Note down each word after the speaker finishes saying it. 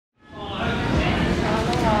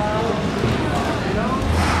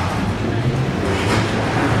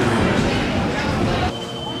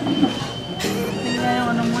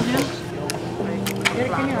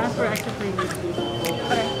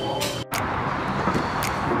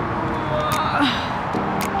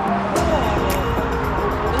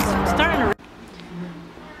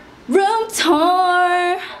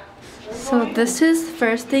This is the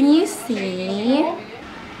first thing you see.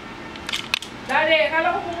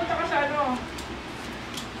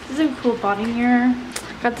 This is a cool body mirror.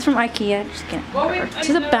 Got this from IKEA. Just kidding.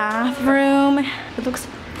 This is a bathroom. It looks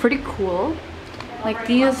pretty cool. Like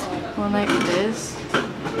these, or like this.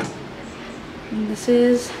 And this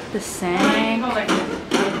is the sink. Did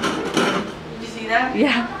you see that?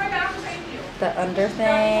 Yeah. The under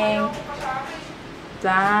thing.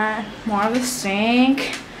 That. More of the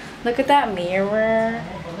sink. Look at that mirror.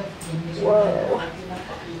 Whoa.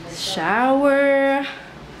 Shower.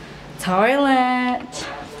 Toilet.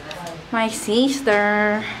 My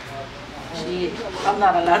sister. I'm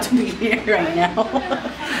not allowed to be here right now.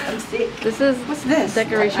 I'm sick. This is What's this?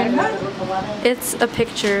 Decoration. It's a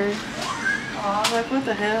picture. Oh, like what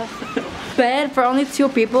the hell? Bed for only 2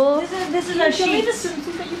 people. This is a sheet.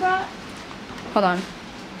 Hold on.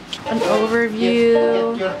 An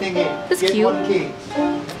overview. It's cute.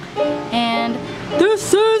 And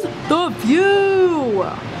this is the view.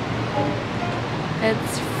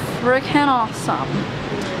 It's freaking awesome.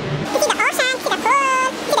 You see the ocean, see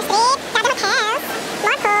the pool, see the street,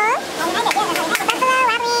 got the hotels, more pool, buffalo,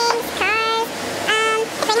 wild wings, cars,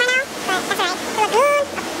 it's raining right now, but that's alright.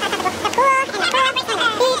 The lagoon, the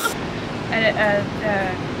pool, and the beach. A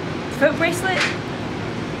foot bracelet?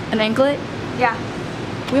 An anklet? Yeah.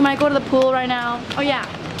 We might go to the pool right now. Oh yeah,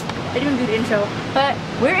 I didn't even do the intro, but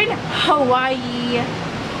we're in Hawaii.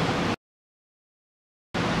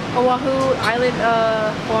 Oahu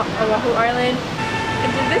Island. And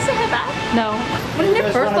did this have that? No. When I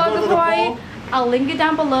did first vlog of Hawaii, I'll link it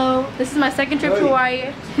down below. This is my second trip to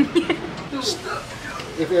Hawaii.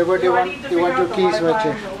 If ever you want your keys, right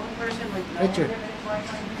here. Right here.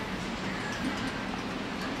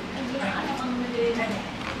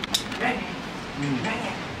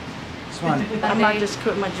 This one. I might just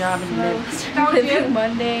quit my job and live. Living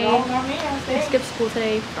Monday. I skipped school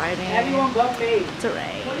today, Friday. It's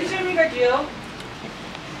alright.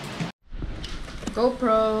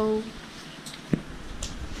 GoPro.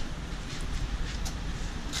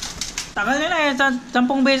 Tagal nila eh. 10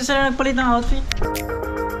 beses sila nagpalit ng outfit.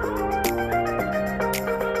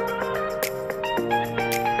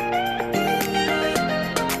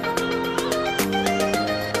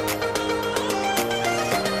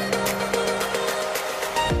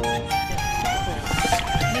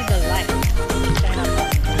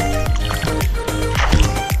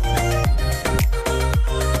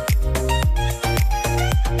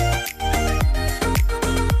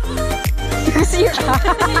 See your eyes.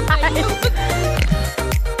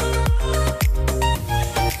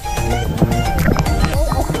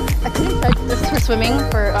 I couldn't touch this for swimming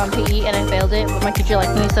for PE and I failed it, but my teacher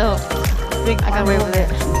liked me, so I got away with it.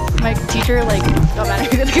 My teacher got mad at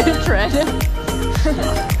me because I couldn't tread.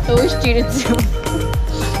 I wish she did too.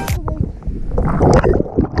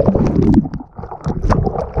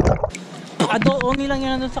 Adult only lang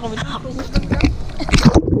yan nandun sa kabila.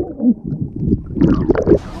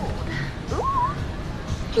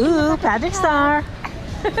 Ooh, Patrick Star!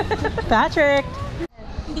 Patrick!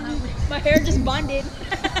 My hair just bonded.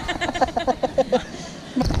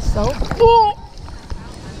 So?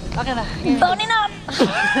 Okay na. Boning up!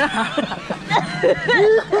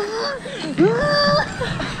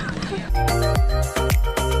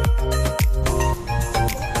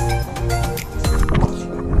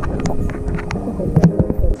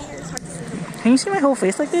 Can you see my whole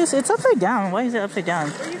face like this? It's upside down. Why is it upside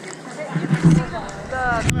down?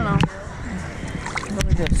 I don't know. Look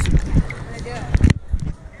at this.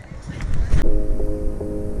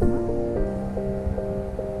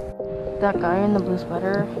 That guy in the blue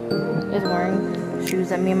sweater is wearing shoes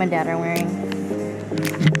that me and my dad are wearing.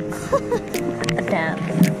 A dad.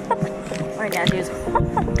 Or dad shoes.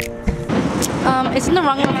 It's in the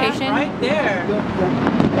wrong location. Right there.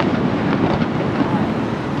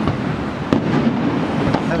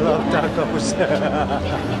 I love tacos.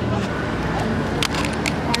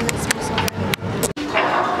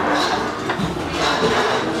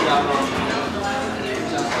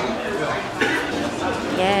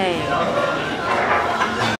 Yay.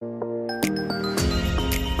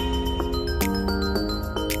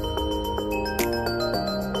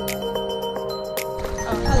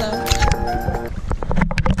 Oh, hello.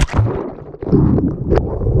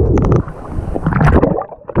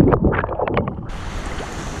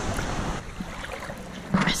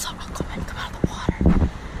 I saw Aquaman come out of the water.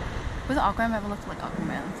 With Aquaman, I haven't looked like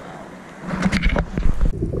Aquaman, so.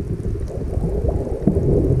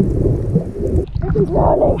 He's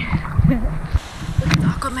drowning. Look at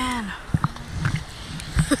Aquaman.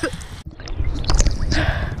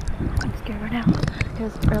 I'm scared right now.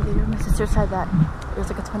 because earlier my sister said that there's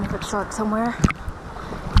like a 20-foot shark somewhere.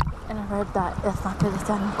 And I read that it's not good to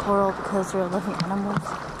stand in coral because they're living animals.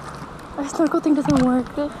 My snorkel thing doesn't work.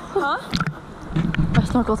 Huh? My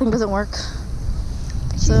snorkel thing doesn't work.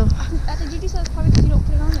 So. I think Gigi said it's probably because you don't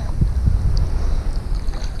put it on there.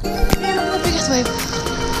 Look at the biggest wave.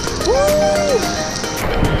 Woo!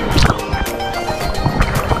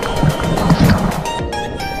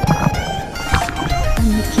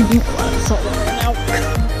 I'm keeping a lot of salt water now.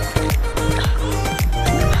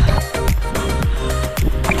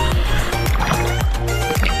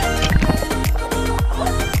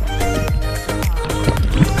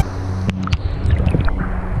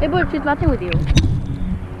 Hey boy, she's watching with you.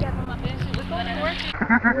 Yeah, I'm not finished. Let's go anywhere.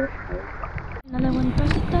 Another one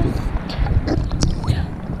versus test.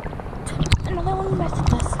 Another one versus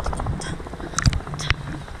test.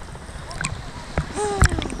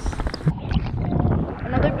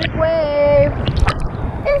 Another big wave.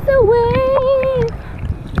 It's a wave.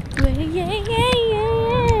 Wave, yeah, yeah,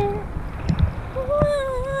 yeah.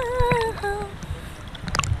 Wow.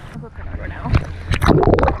 I'm looking over now.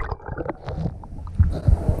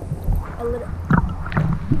 A little.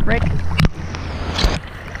 Rick.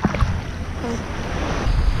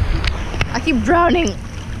 I keep drowning.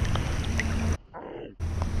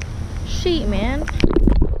 Shit, man.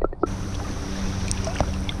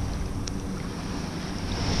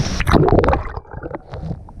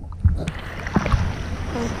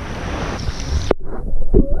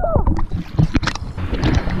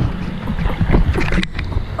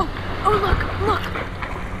 Oh, look, look.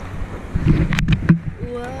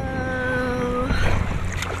 Whoa.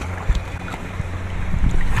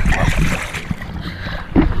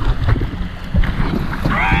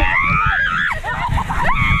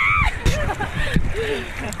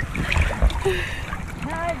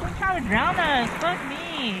 Don't try to drown us. Fuck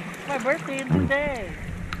me. It's my birthday in 2 days.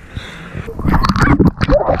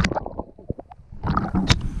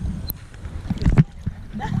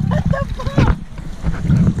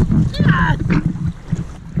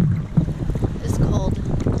 It's cold.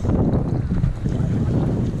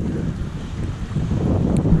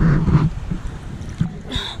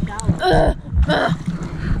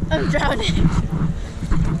 I'm drowning.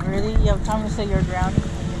 Really? You have time to say you're drowning?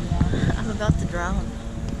 I'm about to drown.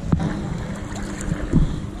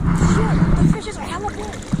 Shit, the fishes are hella big.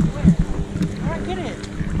 Where? I don't get it.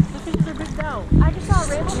 The fishes are big out. I just saw a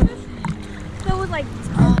rainbow fish that was like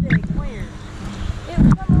big. Where? It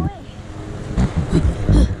was on the way.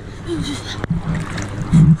 Is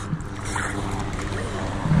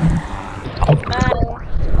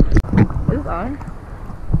this on?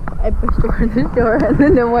 I pushed her in the door and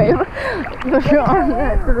then the wave pushed her on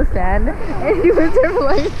to the sand and she was there for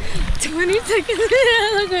like 20 seconds and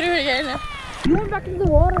I looked at her again. You went back in the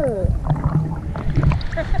water.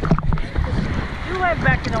 You went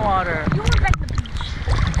back in the water. You went back to the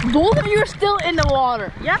beach. Both of you are still in the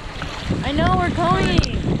water. Yep. I know, we're going.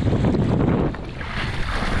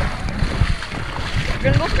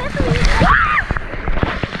 You're gonna go snorkeling.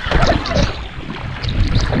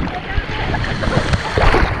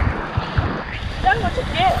 That's what you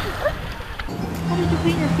get. How did you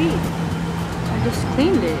clean your feet? I just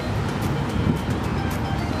cleaned it.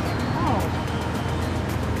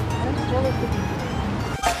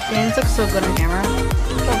 Damn, this looks so good on camera.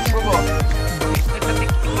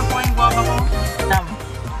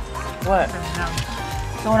 What?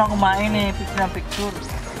 Gusto mo na kumain eh. Picture ng picture.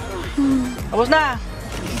 Tapos na!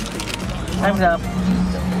 Time's up.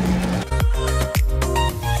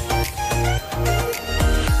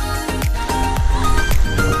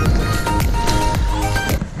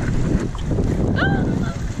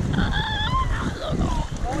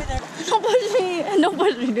 Don't push me! Don't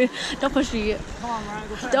push me, dude. Don't push me. Come on, Ryan.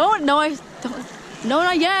 Go first. Don't, no, I don't. No,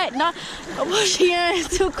 not yet. Not. Don't push me.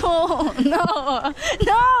 It's too cold. No,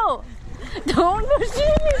 no. Don't push me.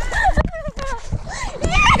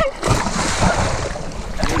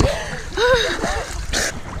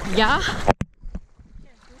 Yeah.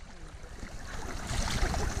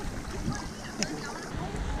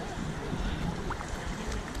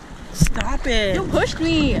 Stop it! You pushed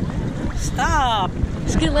me. Stop!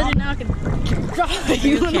 Just get legend now. I can drop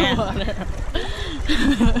you in the can't. water.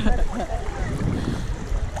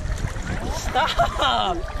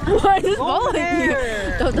 Stop! Why is this Over following you?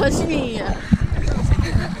 there. Don't touch me.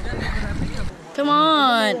 Come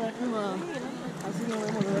on.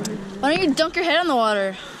 Why don't you dunk your head in the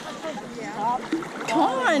water? Come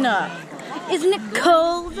on. Isn't it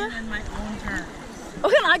cold? Why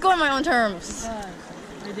can't I go on my own terms? I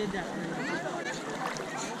did that for you.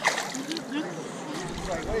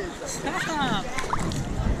 Stop!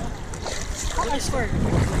 I swear.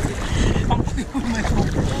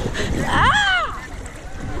 Ah!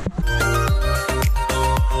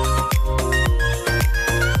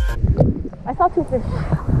 I saw 2 fish.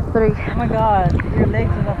 3. Oh my god, your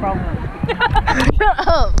legs is a problem. Shut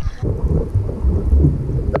up.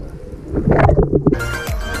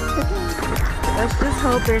 Let's just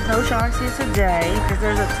hope there's no sharks here today, because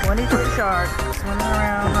there's a 20-foot shark swimming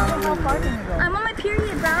around. I'm on my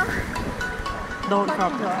period, bro. Don't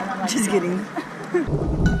crop it. Just kidding.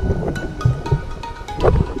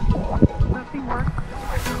 Nothing works.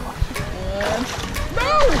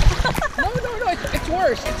 No! No, it's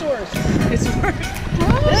worse. It's worse. It's worse.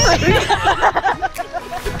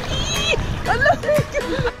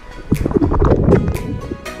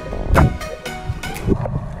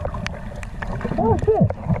 Oh shit!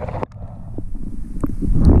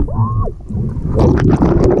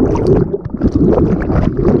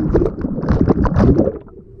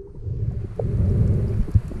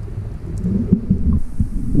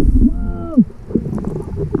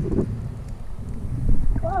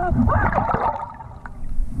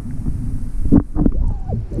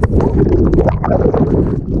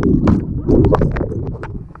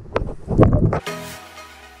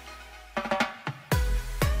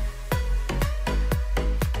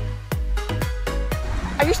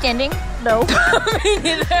 Are you standing? No. Me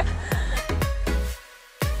neither.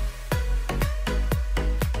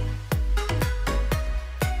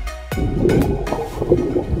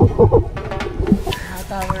 I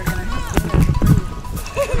thought we were gonna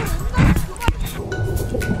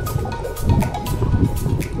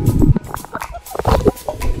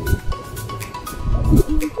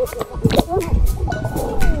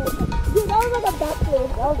Dude, that was like a backflip.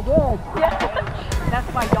 That was good. Yeah. That's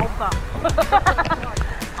my yoga.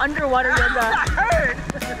 Underwater yoga.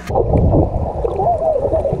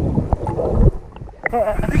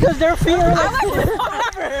 Because their feet are like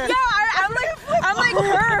Yeah, I'm like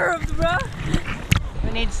curved, bro.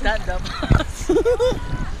 we need stand-up.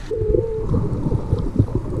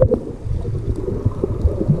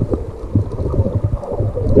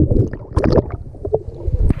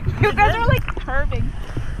 You guys are like curving.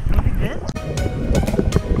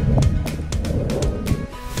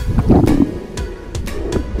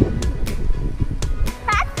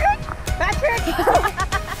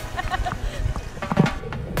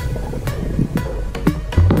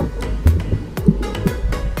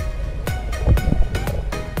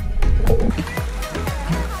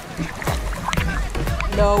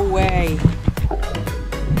 No way.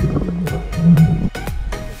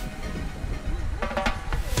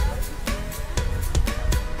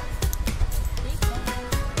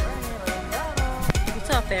 What's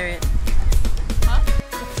up, ferret?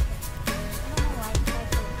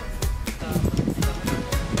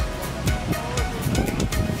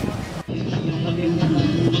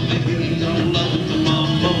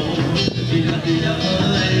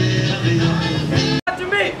 To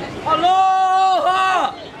me,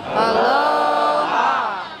 aloha!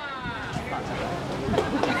 Aloha!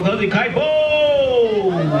 Holy kaipo!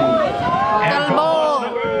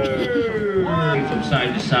 From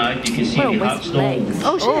side to side, you can see the hot stone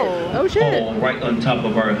Oh shit! Oh shit. all right on top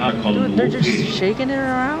of our hot color. Dude, they're just shaking it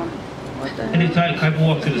around? What the hell? Anytime kaipo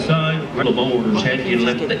walk to the side, roll over his head, you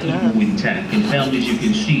left the eagle intact. And families, you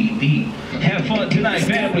can see the have fun tonight,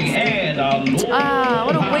 family, and aloha! Ah,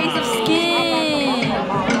 what a waste of skin!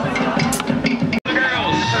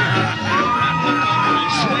 Girls,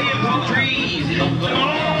 swaying palm trees.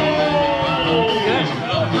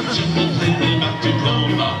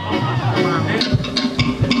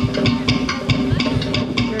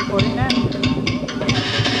 You're recording that?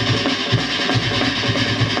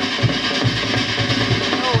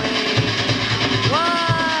 No way! Wow!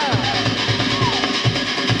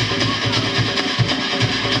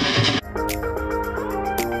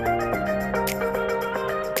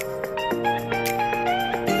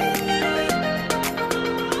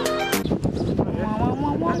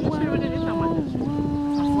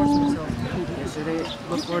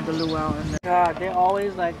 Before the luau and God, they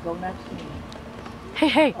always like go next to me. Hey,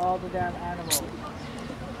 hey! All the damn animals.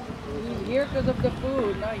 He's here because of the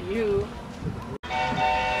food, not you.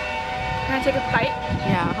 Can I take a bite?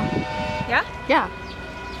 Yeah. Yeah? Yeah.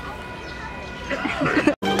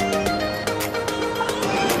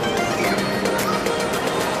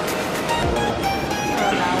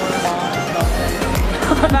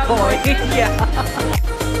 Boy, yeah.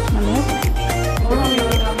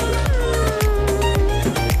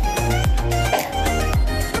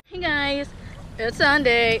 Hey guys, it's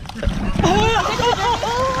Sunday.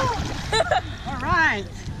 Alright.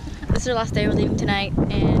 This is our last day. We're leaving tonight,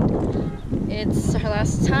 and It's her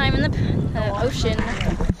last time in the ocean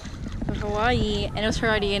of Hawaii, and it was her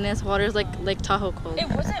idea, and this water is like Lake Tahoe cold. It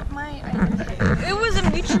wasn't my idea. It was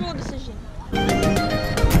a mutual decision.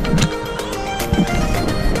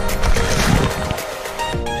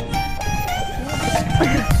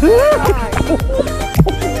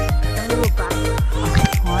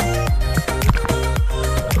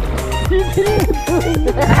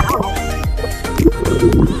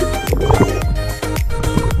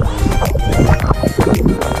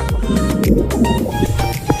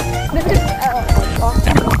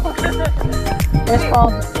 It's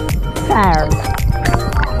called Fire.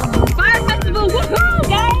 Fire festival, woohoo,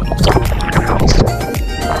 guys!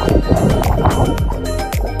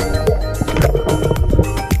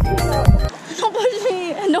 Don't push me!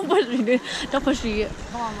 Don't push me, dude. Don't push me.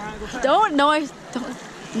 Don't. No, I don't.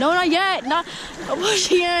 No, not yet. Not. Don't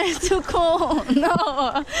push me. It's too cold.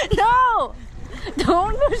 No. No.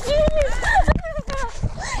 Don't push me.